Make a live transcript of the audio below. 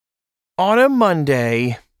On a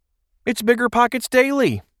Monday, it's Bigger Pockets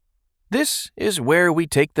Daily. This is where we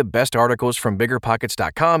take the best articles from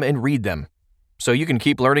biggerpockets.com and read them, so you can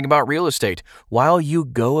keep learning about real estate while you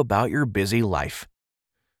go about your busy life.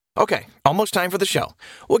 Okay, almost time for the show.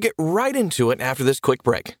 We'll get right into it after this quick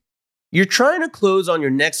break. You're trying to close on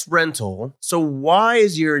your next rental, so why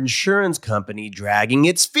is your insurance company dragging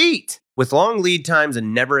its feet? With long lead times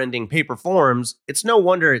and never-ending paper forms, it's no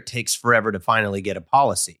wonder it takes forever to finally get a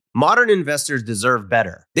policy. Modern investors deserve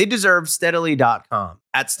better. They deserve Steadily.com.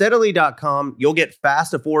 At Steadily.com, you'll get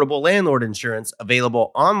fast, affordable landlord insurance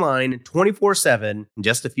available online 24/7 in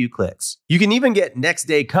just a few clicks. You can even get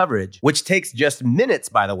next-day coverage, which takes just minutes,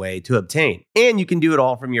 by the way, to obtain. And you can do it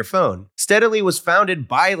all from your phone. Steadily was founded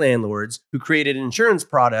by landlords who created insurance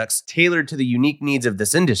products tailored to the unique needs of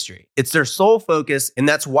this industry. It's their sole focus, and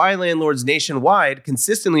that's why landlords nationwide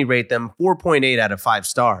consistently rate them 4.8 out of 5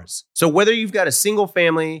 stars. So whether you've got a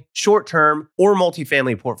single-family, short-term, or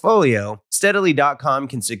multifamily portfolio, Steadily.com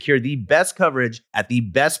can secure the best coverage at the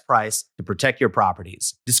best price to protect your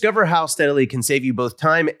properties. Discover how Steadily can save you both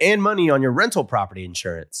time and money on your rental property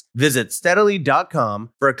insurance. Visit Steadily.com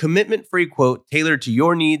for a commitment-free quote tailored to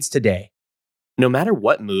your needs today. No matter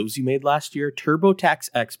what moves you made last year, TurboTax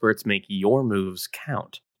experts make your moves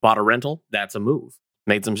count. Bought a rental? That's a move.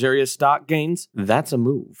 Made some serious stock gains? That's a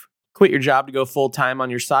move. Quit your job to go full-time on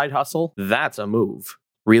your side hustle? That's a move.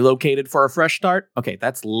 Relocated for a fresh start? Okay,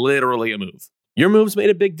 that's literally a move. Your moves made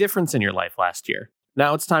a big difference in your life last year.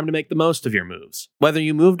 Now it's time to make the most of your moves. Whether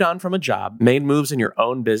you moved on from a job, made moves in your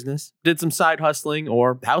own business, did some side hustling,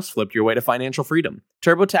 or house flipped your way to financial freedom,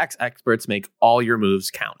 TurboTax experts make all your moves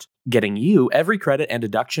count, getting you every credit and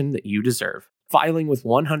deduction that you deserve, filing with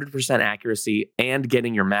 100% accuracy, and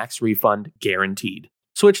getting your max refund guaranteed.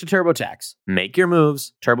 Switch to TurboTax. Make your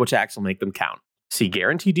moves. TurboTax will make them count. See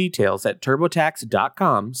guarantee details at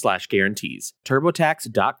turbotax.com/guarantees.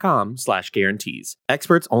 turbotax.com/guarantees.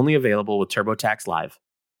 Experts only available with TurboTax Live.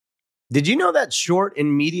 Did you know that short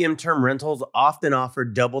and medium-term rentals often offer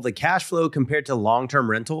double the cash flow compared to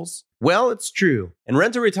long-term rentals? Well, it's true, and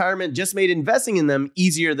Rent-A-Retirement just made investing in them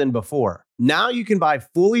easier than before. Now you can buy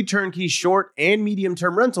fully turnkey short and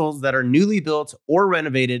medium-term rentals that are newly built or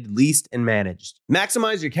renovated, leased, and managed.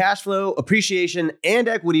 Maximize your cash flow, appreciation, and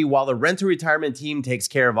equity while the Rent-A-Retirement team takes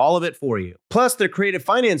care of all of it for you. Plus, their creative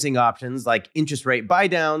financing options like interest rate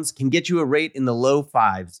buydowns can get you a rate in the low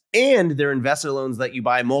fives, and their investor loans let you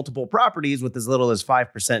buy multiple properties with as little as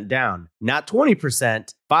 5% down. Not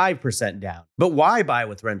 20%, 5% down. But why buy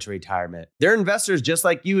with Rent-A-Retirement? They're investors just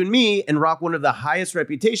like you and me and rock one of the highest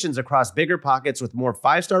reputations across Bigger Pockets with more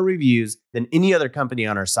 5-star reviews than any other company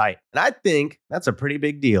on our site. And I think that's a pretty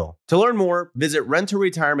big deal. To learn more, visit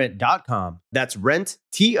rentaretirement.com. That's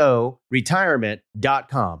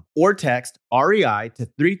rent-to-retirement.com or text REI to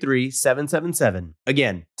 33777.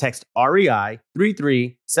 Again, text REI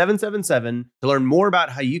 33777 to learn more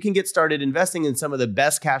about how you can get started investing in some of the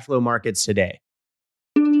best cash flow markets today.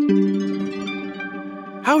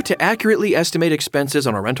 How to accurately estimate expenses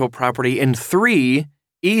on a rental property in 3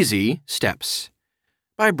 easy steps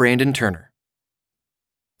by Brandon Turner.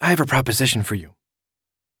 I have a proposition for you.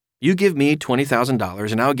 You give me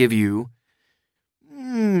 $20,000 and I'll give you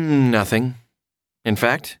nothing. In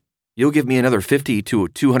fact, you'll give me another $50 to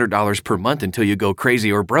 $200 per month until you go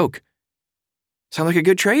crazy or broke. Sound like a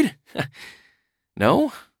good trade?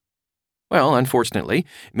 No? Well, unfortunately,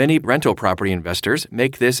 many rental property investors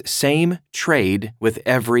make this same trade with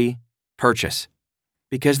every purchase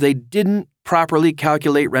because they didn't properly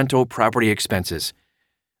calculate rental property expenses.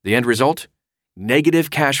 The end result? Negative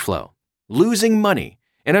cash flow, losing money,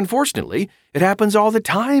 and unfortunately, it happens all the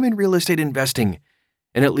time in real estate investing,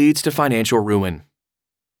 and it leads to financial ruin.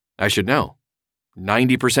 I should know.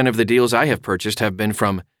 90% of the deals I have purchased have been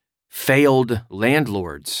from failed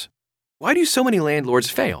landlords. Why do so many landlords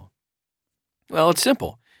fail? Well, it's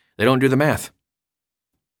simple. They don't do the math.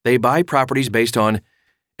 They buy properties based on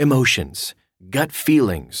emotions, gut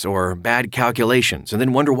feelings, or bad calculations, and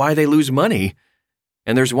then wonder why they lose money.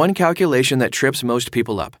 And there's one calculation that trips most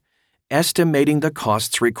people up: estimating the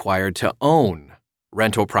costs required to own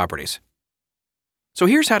rental properties. So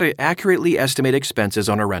here's how to accurately estimate expenses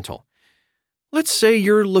on a rental. Let's say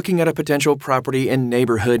you're looking at a potential property in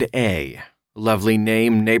Neighborhood A. Lovely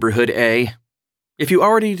name, Neighborhood A. If you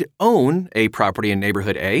already own a property in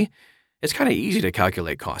Neighborhood A, it's kind of easy to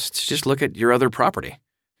calculate costs. Just look at your other property.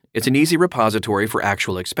 It's an easy repository for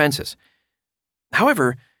actual expenses.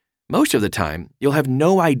 However, most of the time, you'll have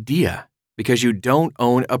no idea because you don't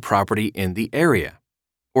own a property in the area,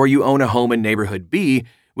 or you own a home in Neighborhood B,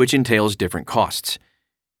 which entails different costs.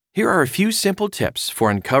 Here are a few simple tips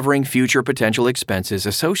for uncovering future potential expenses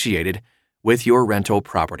associated with your rental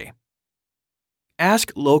property.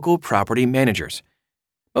 Ask local property managers.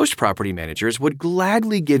 Most property managers would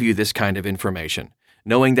gladly give you this kind of information,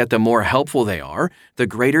 knowing that the more helpful they are, the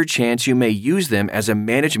greater chance you may use them as a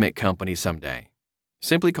management company someday.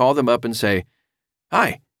 Simply call them up and say,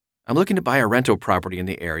 "Hi, I'm looking to buy a rental property in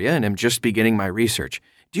the area and am just beginning my research.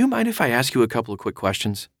 Do you mind if I ask you a couple of quick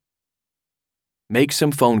questions?" Make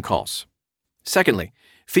some phone calls. Secondly,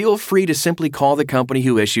 feel free to simply call the company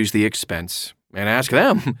who issues the expense and ask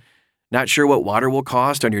them. Not sure what water will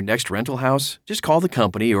cost on your next rental house? Just call the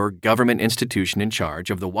company or government institution in charge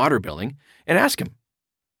of the water billing and ask them.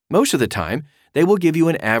 Most of the time, they will give you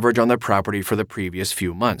an average on the property for the previous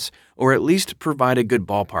few months, or at least provide a good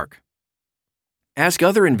ballpark. Ask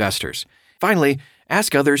other investors. Finally,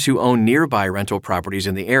 ask others who own nearby rental properties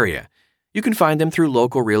in the area. You can find them through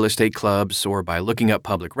local real estate clubs or by looking up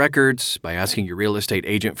public records, by asking your real estate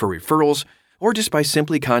agent for referrals, or just by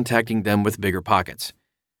simply contacting them with bigger pockets.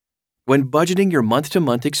 When budgeting your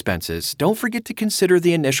month-to-month expenses, don't forget to consider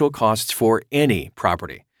the initial costs for any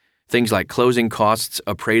property. Things like closing costs,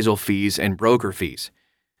 appraisal fees, and broker fees.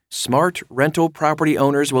 Smart rental property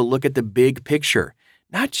owners will look at the big picture,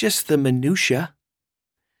 not just the minutia.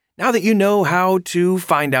 Now that you know how to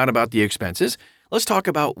find out about the expenses, let's talk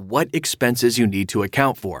about what expenses you need to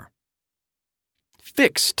account for.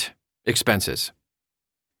 Fixed expenses.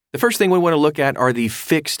 The first thing we want to look at are the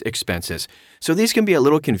fixed expenses. So these can be a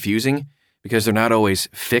little confusing because they're not always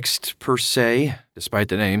fixed per se, despite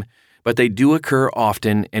the name, but they do occur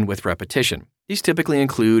often and with repetition. These typically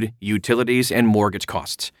include utilities and mortgage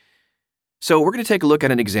costs. So we're going to take a look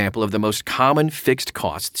at an example of the most common fixed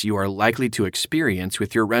costs you are likely to experience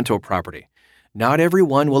with your rental property. Not every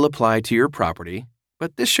one will apply to your property,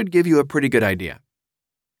 but this should give you a pretty good idea.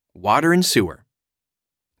 Water and sewer.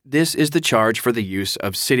 This is the charge for the use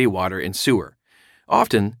of city water and sewer.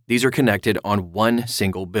 Often, these are connected on one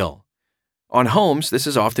single bill. On homes, this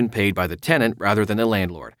is often paid by the tenant rather than the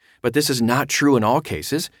landlord, but this is not true in all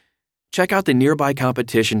cases. Check out the nearby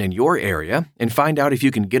competition in your area and find out if you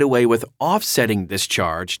can get away with offsetting this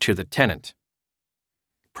charge to the tenant.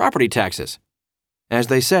 Property taxes. As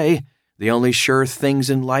they say, the only sure things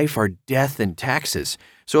in life are death and taxes,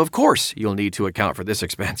 so of course you'll need to account for this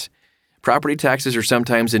expense. Property taxes are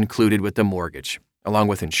sometimes included with the mortgage, along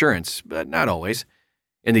with insurance, but not always.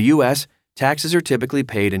 In the U.S., taxes are typically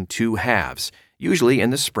paid in two halves, usually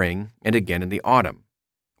in the spring and again in the autumn.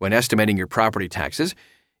 When estimating your property taxes,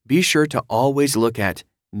 be sure to always look at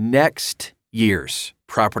next year's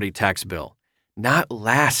property tax bill, not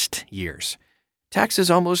last year's.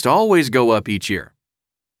 Taxes almost always go up each year.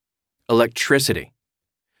 Electricity.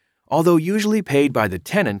 Although usually paid by the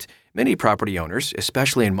tenant, many property owners,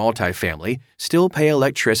 especially in multifamily, still pay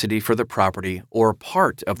electricity for the property or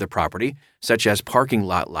part of the property, such as parking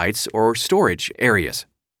lot lights or storage areas.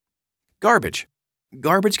 Garbage.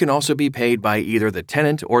 Garbage can also be paid by either the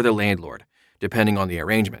tenant or the landlord, depending on the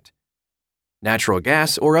arrangement. Natural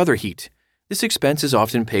gas or other heat. This expense is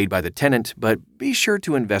often paid by the tenant, but be sure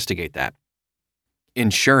to investigate that.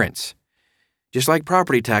 Insurance. Just like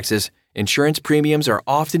property taxes, insurance premiums are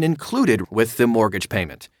often included with the mortgage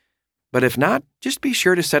payment. But if not, just be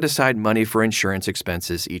sure to set aside money for insurance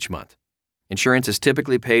expenses each month. Insurance is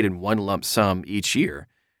typically paid in one lump sum each year,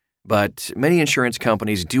 but many insurance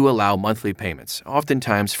companies do allow monthly payments,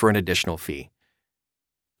 oftentimes for an additional fee.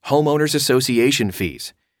 Homeowners Association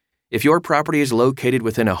fees. If your property is located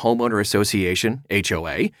within a homeowner association,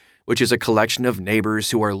 HOA, which is a collection of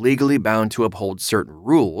neighbors who are legally bound to uphold certain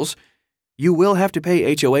rules, you will have to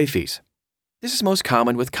pay HOA fees. This is most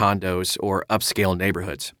common with condos or upscale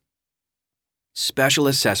neighborhoods. Special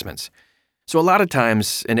assessments. So a lot of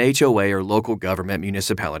times, an HOA or local government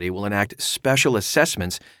municipality will enact special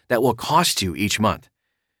assessments that will cost you each month.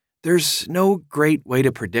 There's no great way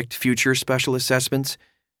to predict future special assessments,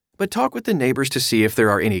 but talk with the neighbors to see if there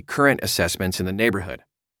are any current assessments in the neighborhood.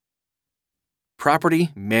 Property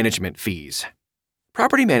management fees.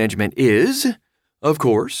 Property management is, of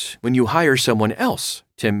course, when you hire someone else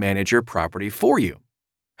to manage your property for you.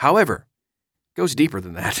 However, it goes deeper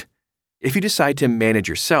than that. If you decide to manage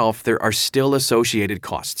yourself, there are still associated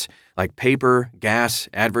costs, like paper, gas,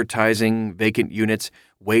 advertising, vacant units,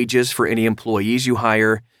 wages for any employees you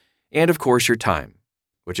hire, and of course your time,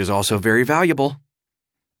 which is also very valuable.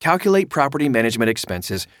 Calculate property management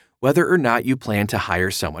expenses whether or not you plan to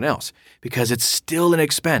hire someone else, because it's still an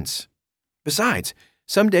expense. Besides,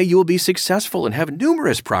 someday you will be successful and have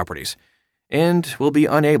numerous properties, and will be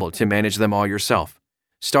unable to manage them all yourself.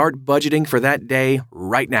 Start budgeting for that day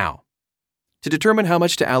right now. To determine how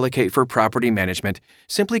much to allocate for property management,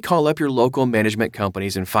 simply call up your local management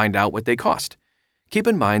companies and find out what they cost. Keep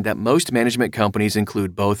in mind that most management companies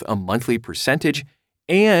include both a monthly percentage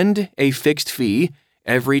and a fixed fee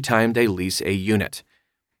every time they lease a unit.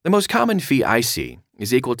 The most common fee I see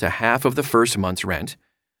is equal to half of the first month's rent,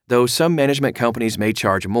 though some management companies may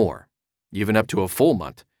charge more, even up to a full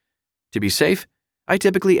month. To be safe, I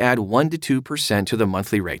typically add 1 to 2% to the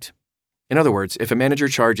monthly rate. In other words, if a manager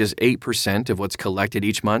charges 8% of what's collected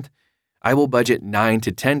each month, I will budget 9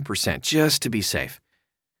 to 10% just to be safe.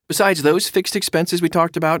 Besides those fixed expenses we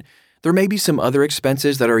talked about, there may be some other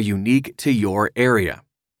expenses that are unique to your area.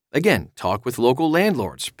 Again, talk with local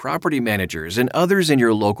landlords, property managers, and others in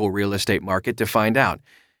your local real estate market to find out.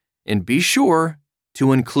 And be sure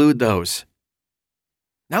to include those.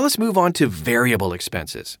 Now let's move on to variable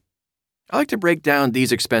expenses. I like to break down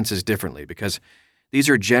these expenses differently because these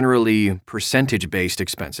are generally percentage-based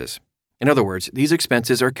expenses. In other words, these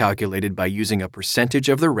expenses are calculated by using a percentage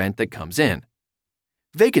of the rent that comes in.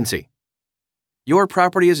 Vacancy. Your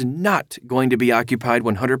property is not going to be occupied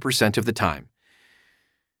 100% of the time.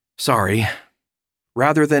 Sorry.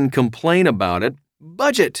 Rather than complain about it,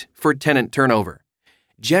 budget for tenant turnover.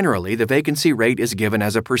 Generally, the vacancy rate is given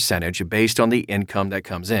as a percentage based on the income that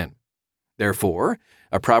comes in. Therefore,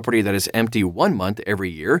 a property that is empty 1 month every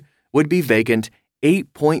year would be vacant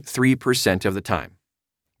 8.3% of the time.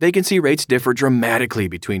 Vacancy rates differ dramatically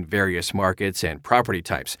between various markets and property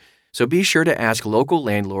types, so be sure to ask local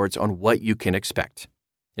landlords on what you can expect.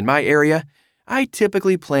 In my area, I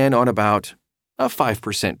typically plan on about a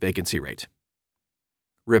 5% vacancy rate.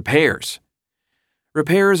 Repairs.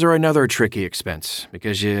 Repairs are another tricky expense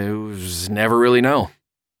because you never really know.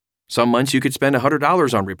 Some months you could spend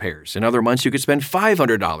 $100 on repairs, and other months you could spend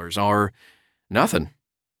 $500 or nothing.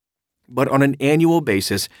 But on an annual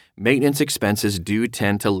basis, maintenance expenses do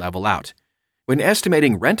tend to level out. When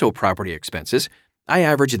estimating rental property expenses, I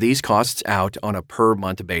average these costs out on a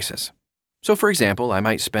per-month basis. So for example, I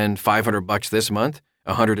might spend $500 this month,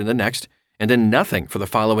 $100 in the next, and then nothing for the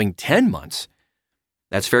following 10 months.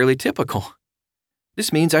 That's fairly typical.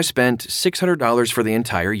 This means I spent $600 for the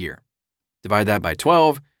entire year. Divide that by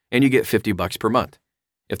 12, and you get $50 per month.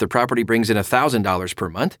 If the property brings in $1,000 per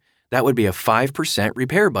month, that would be a 5%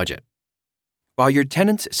 repair budget. While your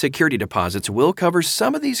tenant's security deposits will cover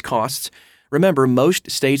some of these costs, remember most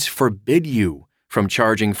states forbid you from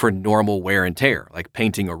charging for normal wear and tear, like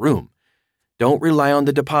painting a room. Don't rely on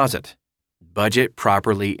the deposit. Budget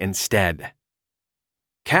properly instead.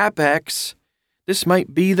 CapEx. This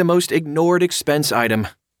might be the most ignored expense item.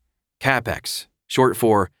 CapEx, short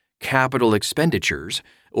for capital expenditures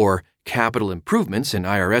or capital improvements in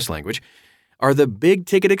IRS language, are the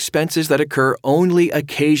big-ticket expenses that occur only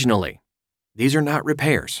occasionally. These are not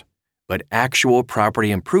repairs, but actual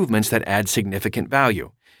property improvements that add significant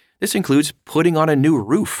value. This includes putting on a new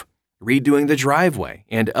roof, redoing the driveway,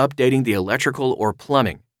 and updating the electrical or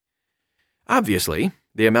plumbing. Obviously,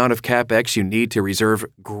 the amount of CapEx you need to reserve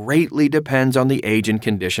greatly depends on the age and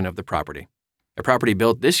condition of the property. A property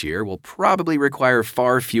built this year will probably require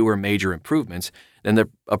far fewer major improvements than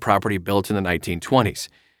a property built in the 1920s.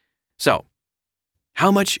 So,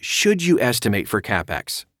 how much should you estimate for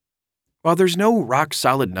CapEx? While there's no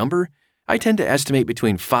rock-solid number, I tend to estimate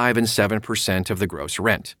between 5 and 7% of the gross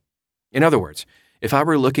rent. In other words, if I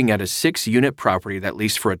were looking at a 6-unit property that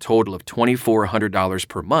leased for a total of $2,400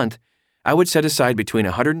 per month, I would set aside between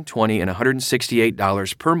 $120 and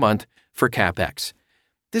 $168 per month for CapEx.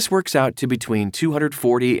 This works out to between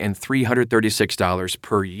 $240 and $336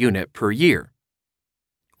 per unit per year.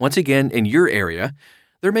 Once again, in your area,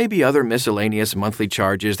 there may be other miscellaneous monthly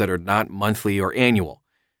charges that are not monthly or annual.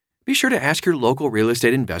 Be sure to ask your local real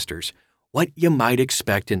estate investors what you might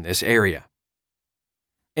expect in this area.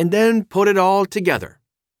 And then put it all together.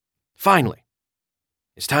 Finally,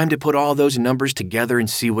 it's time to put all those numbers together and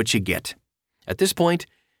see what you get. At this point,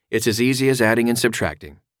 it's as easy as adding and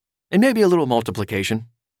subtracting, and maybe a little multiplication.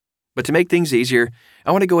 But to make things easier,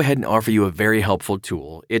 I want to go ahead and offer you a very helpful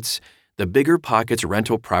tool. It's the BiggerPockets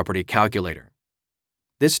Rental Property Calculator.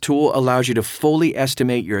 This tool allows you to fully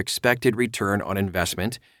estimate your expected return on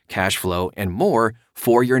investment, cash flow, and more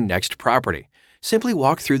for your next property. Simply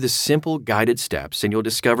walk through the simple guided steps and you'll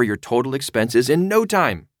discover your total expenses in no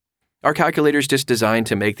time. Our calculator is just designed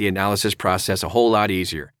to make the analysis process a whole lot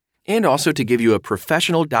easier, and also to give you a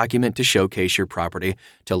professional document to showcase your property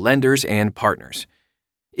to lenders and partners.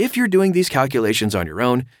 If you're doing these calculations on your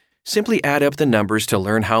own, simply add up the numbers to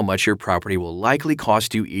learn how much your property will likely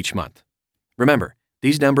cost you each month. Remember,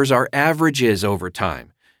 these numbers are averages over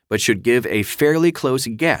time, but should give a fairly close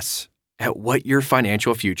guess at what your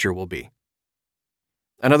financial future will be.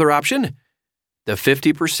 Another option? The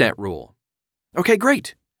 50% rule. Okay,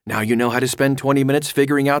 great. Now you know how to spend 20 minutes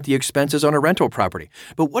figuring out the expenses on a rental property.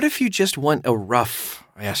 But what if you just want a rough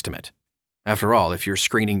estimate? After all, if you're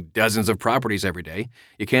screening dozens of properties every day,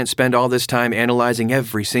 you can't spend all this time analyzing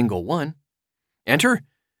every single one. Enter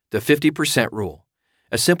the 50% rule,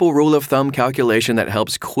 a simple rule of thumb calculation that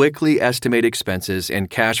helps quickly estimate expenses and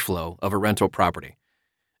cash flow of a rental property.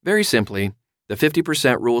 Very simply, the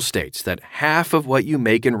 50% rule states that half of what you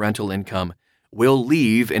make in rental income will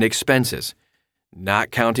leave in expenses,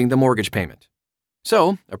 not counting the mortgage payment.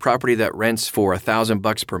 So, a property that rents for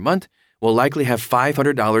 $1,000 per month will likely have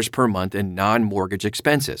 $500 per month in non-mortgage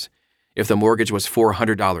expenses. If the mortgage was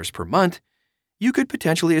 $400 per month, you could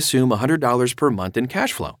potentially assume $100 per month in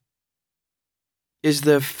cash flow. Is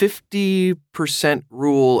the 50%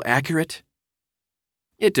 rule accurate?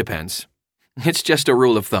 It depends. It's just a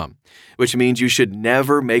rule of thumb, which means you should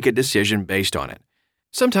never make a decision based on it.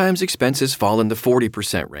 Sometimes expenses fall in the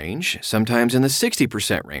 40% range, sometimes in the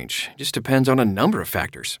 60% range. Just depends on a number of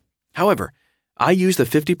factors. However, I use the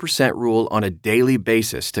 50% rule on a daily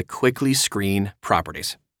basis to quickly screen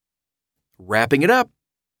properties. Wrapping it up,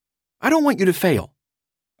 I don't want you to fail.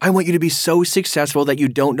 I want you to be so successful that you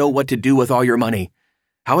don't know what to do with all your money.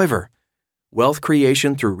 However, wealth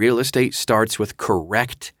creation through real estate starts with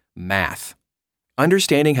correct math.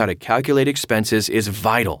 Understanding how to calculate expenses is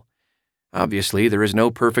vital. Obviously, there is no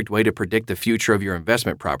perfect way to predict the future of your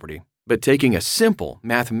investment property, but taking a simple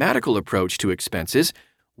mathematical approach to expenses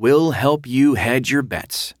will help you hedge your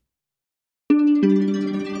bets.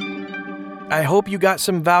 I hope you got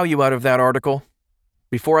some value out of that article.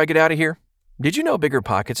 Before I get out of here, did you know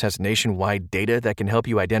BiggerPockets has nationwide data that can help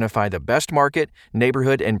you identify the best market,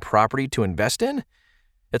 neighborhood, and property to invest in?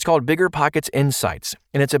 It's called BiggerPockets Insights,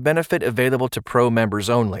 and it's a benefit available to pro members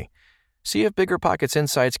only. See if BiggerPockets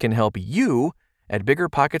Insights can help you at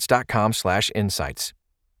biggerpockets.com/insights.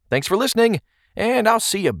 Thanks for listening, and I'll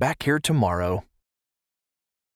see you back here tomorrow.